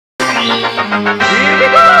Here we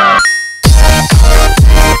go!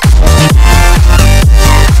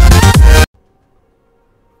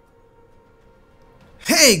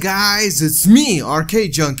 Hey guys, it's me,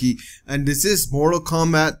 Arcade Junkie, and this is Mortal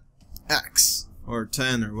Kombat X, or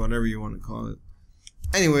 10, or whatever you want to call it.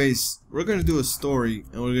 Anyways, we're gonna do a story,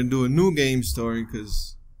 and we're gonna do a new game story,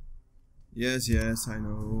 cause yes, I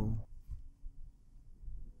know.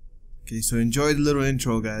 Okay, so enjoy the little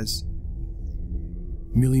intro, guys.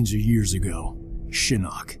 Millions of years ago,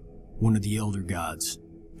 Shinnok, one of the Elder Gods,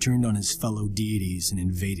 turned on his fellow deities and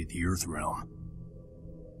invaded the Earth Realm.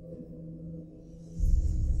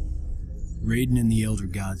 Raiden and the Elder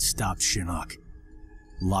Gods stopped Shinnok,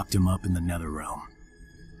 locked him up in the Nether Realm.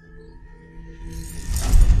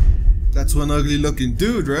 That's one ugly looking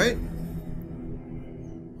dude, right?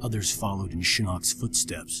 Others followed in Shinnok's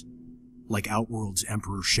footsteps, like Outworld's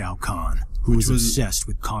Emperor Shao Kahn, who was obsessed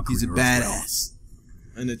with conquering He's a Earth Realm. badass.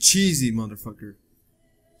 And a cheesy motherfucker.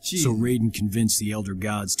 Cheesy. So Raiden convinced the Elder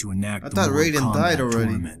Gods to enact the thought Mortal Raiden Kombat died already.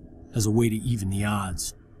 tournament as a way to even the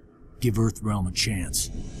odds, give Earthrealm a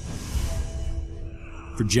chance.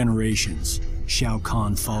 For generations, Shao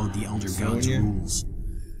Kahn followed the Elder Gods' rules.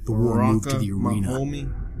 The war moved to the arena,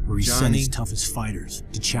 where he sent his toughest fighters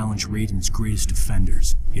to challenge Raiden's greatest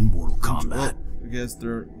defenders in Mortal Kombat. I guess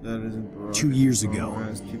that isn't Baraka. 2 years ago,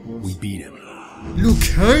 we beat him. Liu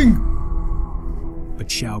Kang! But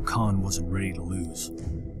Shao Kahn wasn't ready to lose.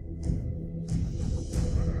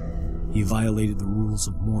 He violated the rules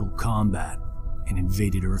of Mortal Kombat and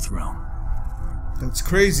invaded Earthrealm. That's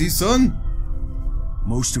crazy, son!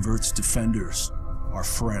 Most of Earth's defenders, our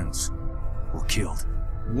friends, were killed.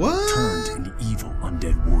 What? Turned into evil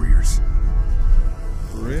undead warriors.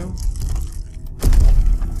 For real?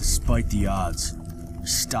 Despite the odds, we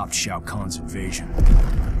stopped Shao Kahn's invasion.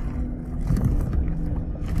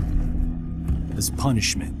 As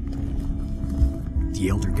punishment, the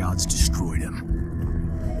Elder Gods destroyed him.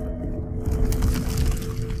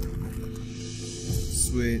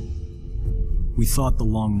 Sweet. We thought the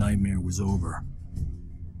long nightmare was over.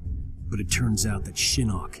 But it turns out that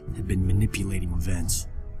Shinnok had been manipulating events.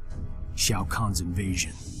 Shao Kahn's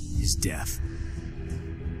invasion, his death.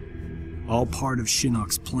 All part of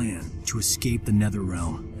Shinnok's plan to escape the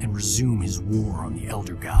Netherrealm and resume his war on the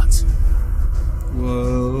Elder Gods.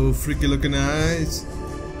 Whoa, freaky looking eyes.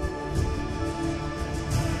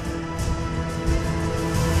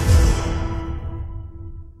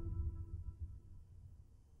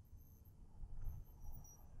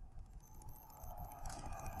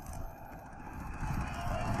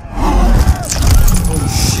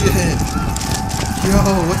 Yo,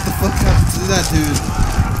 what the fuck happened to that dude?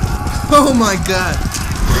 Oh my god!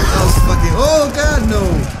 That was fucking. Oh god, no!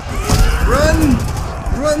 Run!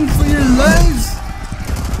 Run for your lives!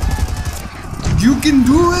 You can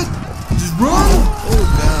do it! Just run! Oh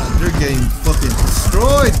god, they're getting fucking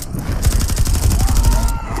destroyed!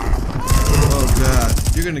 Oh god,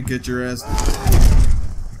 you're gonna get your ass.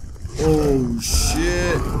 Oh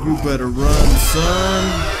shit, you better run, son!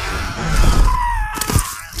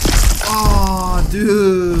 Oh,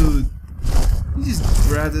 dude! He just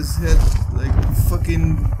grabbed his head like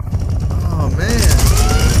fucking. Oh man!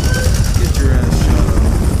 Get your ass shot up.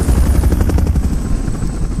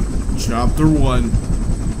 Chapter 1.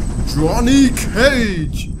 Johnny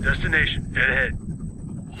Cage! Destination, dead ahead.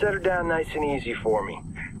 Set her down nice and easy for me.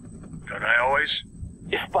 Don't I always?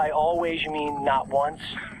 If by always you mean not once.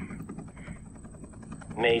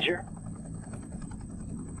 Major?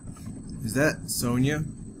 Is that Sonya?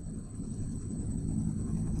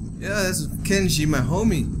 Yeah, that's Kenji, my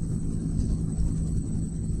homie.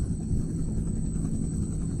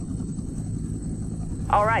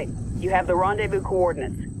 All right, you have the rendezvous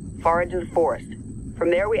coordinates. Far into the forest.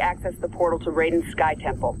 From there we access the portal to Raiden's Sky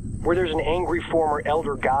Temple. Where there's an angry former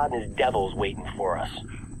Elder God and his devils waiting for us.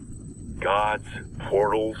 Gods,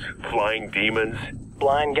 portals, flying demons.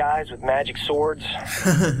 Blind guys with magic swords.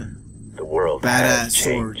 The world Badass has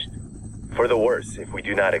sword. changed. For the worse if we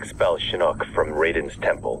do not expel Shinnok from Raiden's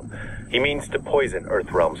temple. He means to poison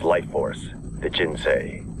Earthrealm's life force, the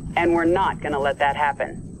Jinsei. And we're not gonna let that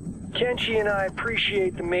happen. Kenshi and I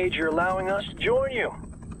appreciate the Major allowing us to join you.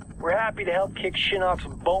 We're happy to help kick Shinnok's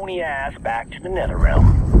bony ass back to the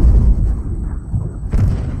Netherrealm.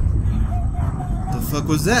 The fuck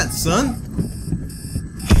was that, son?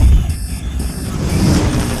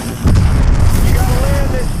 You gotta land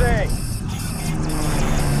this thing!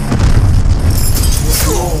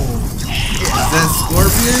 Whoa. Is that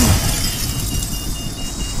Scorpion?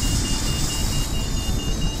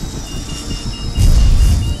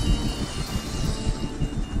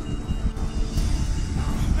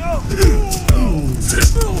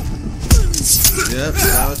 Yep,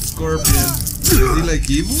 now it's Scorpion. Is he like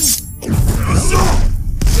evil?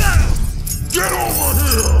 Get over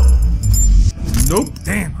here! Nope.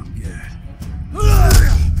 Damn, I'm good.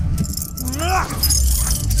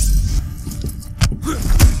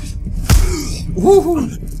 Woohoo!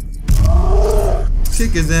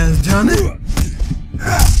 Kick his ass, Johnny.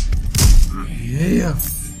 Yeah.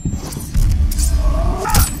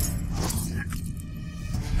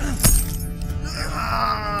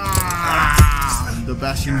 The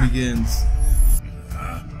bashing begins.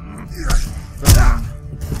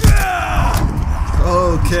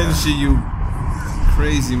 Oh, Kenshi, you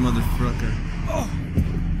crazy motherfucker.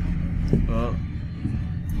 Oh.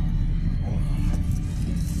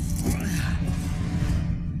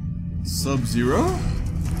 Sub-Zero?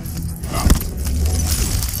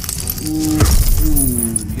 Ooh,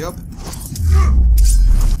 yup.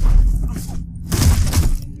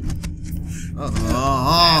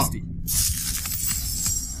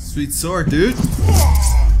 Sweet sword, dude.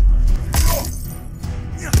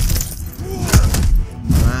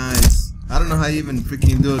 Nice. I don't know how you even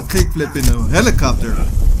freaking do a kickflip in a helicopter.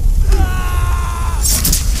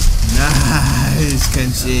 Nice,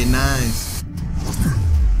 Kenshi, nice.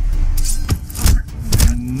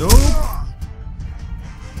 Nope.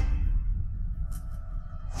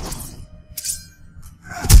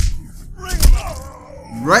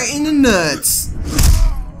 Right in the nuts.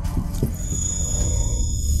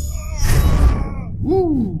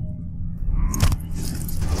 Woo.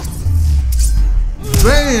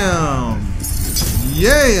 Bam.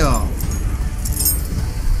 Yeah.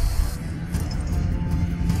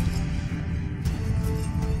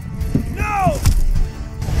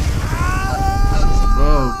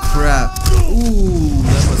 Oh crap. Ooh,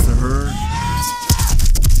 that must have hurt.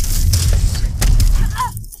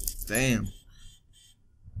 Damn.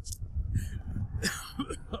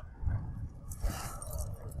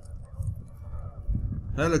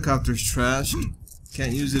 Helicopter's trash.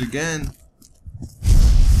 Can't use it again.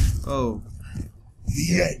 Oh.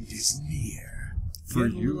 The end is near. You're For a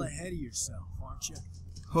little you. ahead of yourself, aren't you?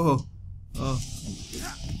 Oh. Oh.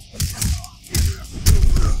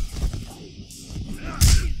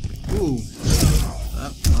 Ooh.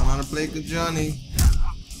 I'm gonna play good Johnny.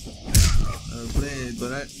 I played,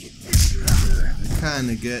 but I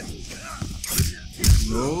kinda get.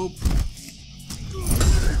 Nope.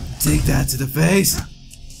 Take that to the face.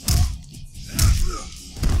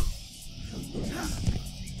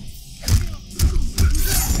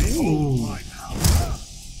 Ooh.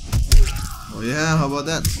 Oh yeah, how about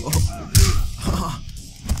that? Oh,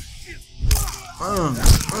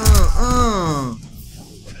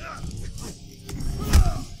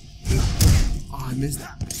 I missed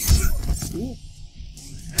that. Ooh.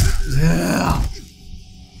 Yeah.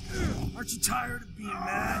 Aren't you tired of being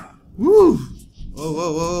mad? Woo. Whoa,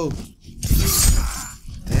 whoa, whoa.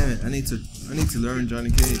 Damn it, I need to learn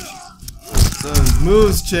Johnny Cage. So his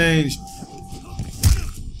moves changed.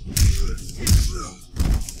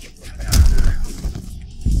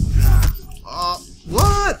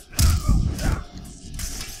 What?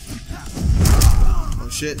 Oh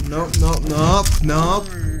shit, nope, nope, nope, nope.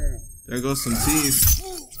 There goes some teeth.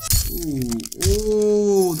 Ooh,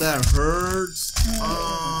 ooh, that hurts.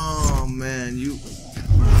 Oh man, you.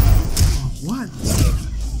 What?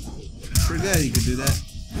 Forgot you could do that.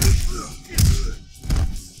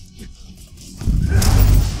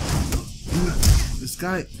 This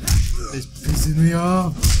guy is pissing me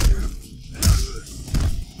off.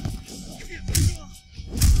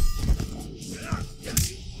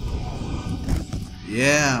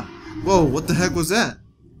 Yeah. Whoa, what the heck was that?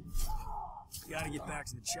 Gotta get back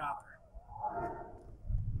to the chopper.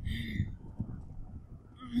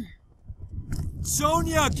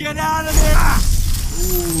 Sonya, get out of there!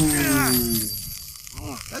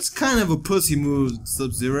 Ooh. That's kind of a pussy move,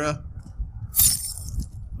 Sub-Zero.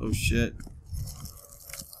 Oh shit.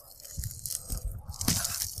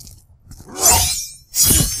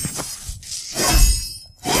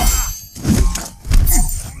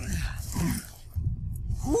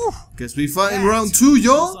 Guess we fight in round 2,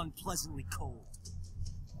 y'all. Unpleasantly cold.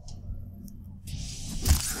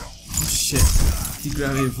 Oh shit. He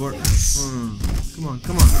grabbed me for it. Come on,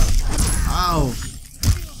 come on. Ow.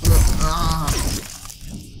 Ah.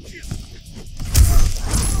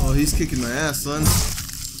 Oh, he's kicking my ass, son.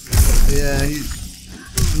 Yeah, he.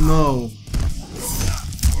 No.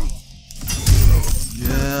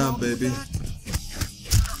 Yeah, baby.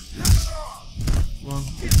 Come on.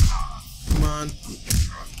 Come on.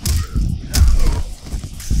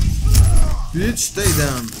 Bitch, stay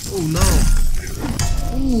down. Oh no.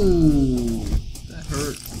 Ooh. That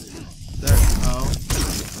hurt. That. Ow.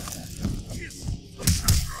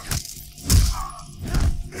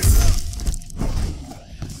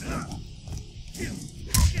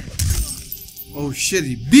 Oh shit,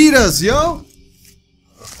 he beat us, yo!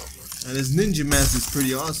 And his ninja mask is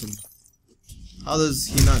pretty awesome. How does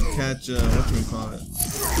he not catch, whatchamacallit?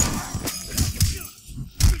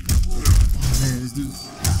 Oh man, this dude's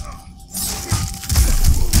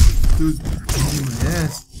kicking my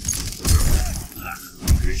ass.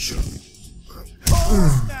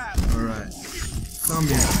 Alright. Come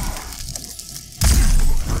here.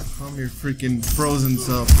 Come here, freaking frozen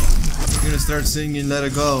self. You're gonna start singing Let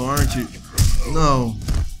It Go, aren't you? No.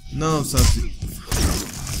 No, substitute.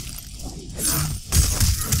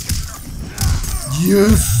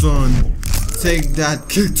 Yes, son. Take that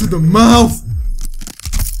kick to the mouth.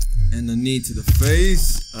 And a knee to the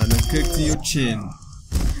face. And a kick to your chin.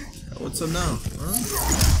 What's up now?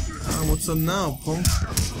 Huh? What's up now, punk?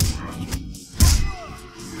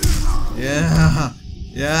 Yeah.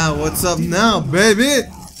 Yeah, what's up now, baby?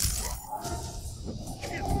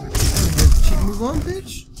 Move on,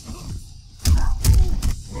 bitch.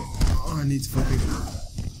 Oh, I need to fucking...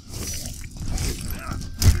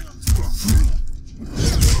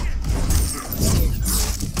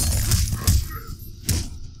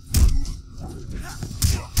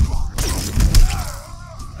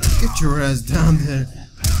 Get your ass down there.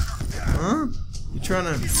 Huh? You trying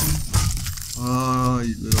to... Oh,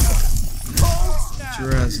 you little... Get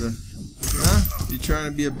your ass there. Huh? You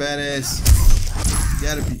trying to be a badass. You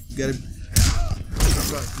gotta be...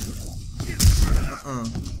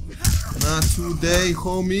 Not today,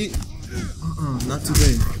 homie. Not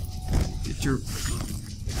today. Get your...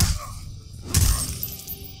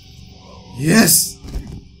 Yes!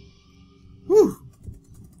 Whew!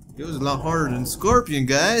 It was a lot harder than Scorpion,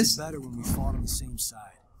 guys. Better when we fought on the same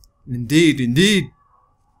side. Indeed, indeed.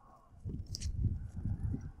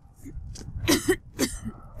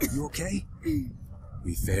 You okay?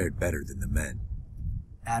 We fared better than the men.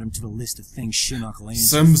 Add them to the list of things Shinnok will answer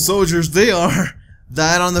Some for. soldiers, they are.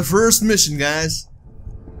 Died on the first mission, guys.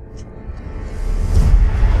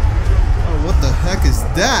 Oh, what the heck is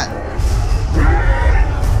that?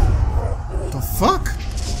 What the fuck?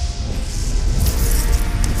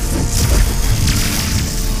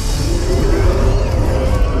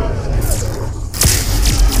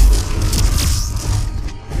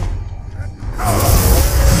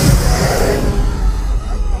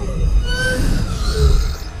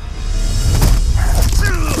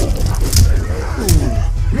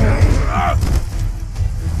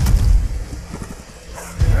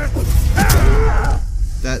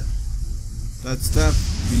 That stuff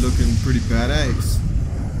be looking pretty badass.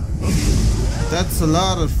 That's a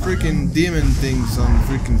lot of freaking demon things on the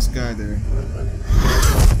freaking sky there.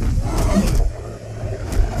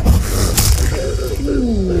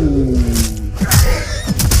 Ooh.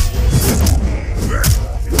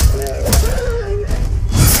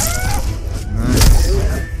 Nice.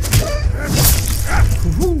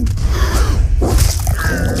 Woohoo.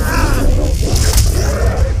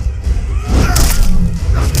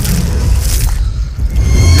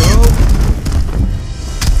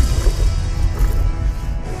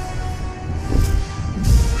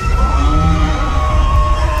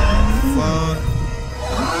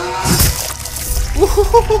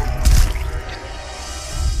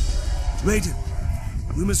 Raiden,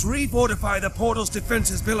 we must refortify the portal's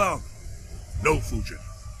defenses below. No, Fujin.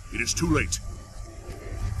 It is too late.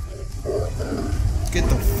 Get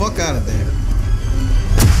the fuck out of there.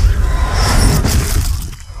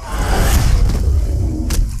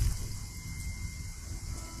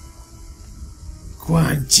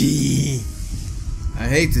 Quan Chi. I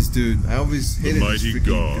hate this dude. I always hated this Mighty freaking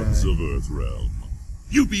gods guy. of Earthrealm.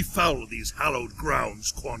 You befoul these hallowed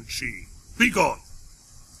grounds, Quan Chi. Begone!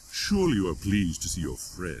 Surely you are pleased to see your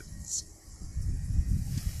friends.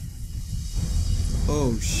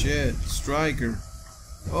 Oh shit, Striker.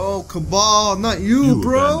 Oh, Cabal, not you,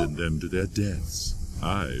 bro. abandoned them to their deaths.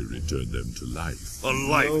 I returned them to life. A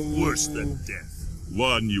life worse than death.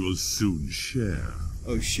 One you will soon share.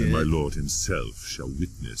 Oh shit. And my lord himself shall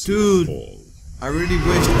witness Dude. your fall. I really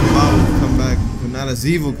wish Cabal would come back, but not as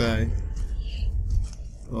evil guy.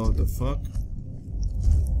 Oh, the fuck?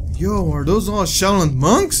 Yo, are those all Shaolin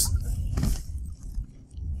monks?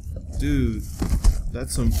 Dude,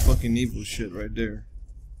 that's some fucking evil shit right there.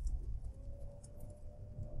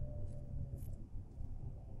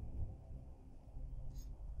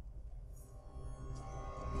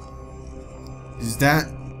 Is that?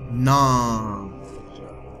 Nah.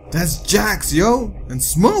 That's Jax, yo! And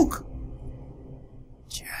Smoke!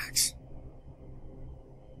 Jax.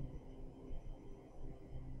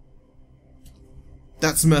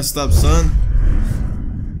 That's messed up, son.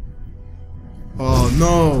 Oh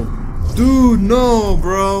no. Dude, no,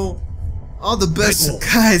 bro. All the best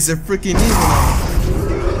guys are freaking evil now.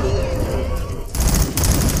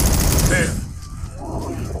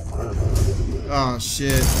 Oh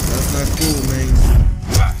shit, that's not cool, man.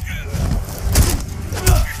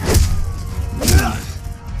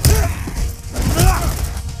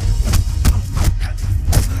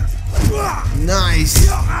 Nice!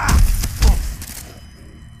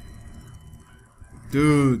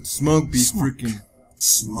 Dude, Smoke be freaking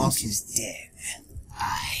Smoke awesome. is dead.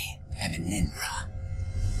 I am an Ninra.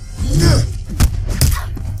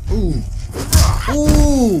 Ooh.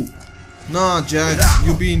 Ooh! Nah, Jack,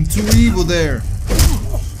 you're being too evil there.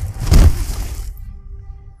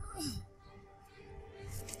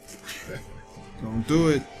 Don't do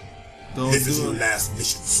it. Don't This is do your it. last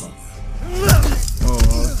mission, son. Oh,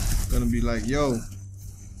 I was gonna be like, yo.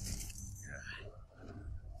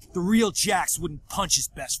 The real Jax wouldn't punch his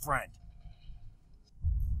best friend.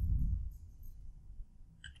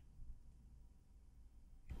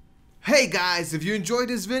 Hey guys, if you enjoyed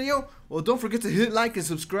this video, well, don't forget to hit like and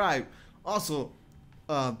subscribe. Also,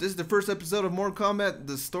 this is the first episode of Mortal Kombat,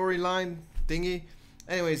 the storyline thingy.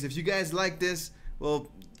 Anyways, if you guys like this, well,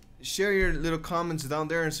 share your little comments down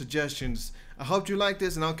there and suggestions. I hope you like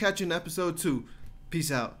this, and I'll catch you in episode 2.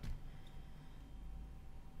 Peace out.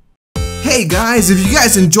 Hey guys, if you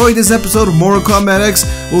guys enjoyed this episode of Mortal Kombat X,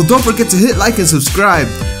 well, don't forget to hit like and subscribe.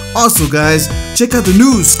 Also guys, check out the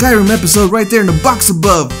new Skyrim episode right there in the box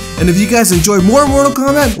above. And if you guys enjoy more Mortal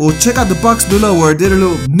Kombat, well, check out the box below where I did a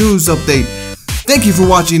little news update. Thank you for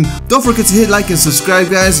watching. Don't forget to hit like and subscribe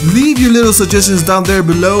guys. Leave your little suggestions down there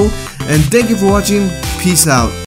below. And thank you for watching. Peace out.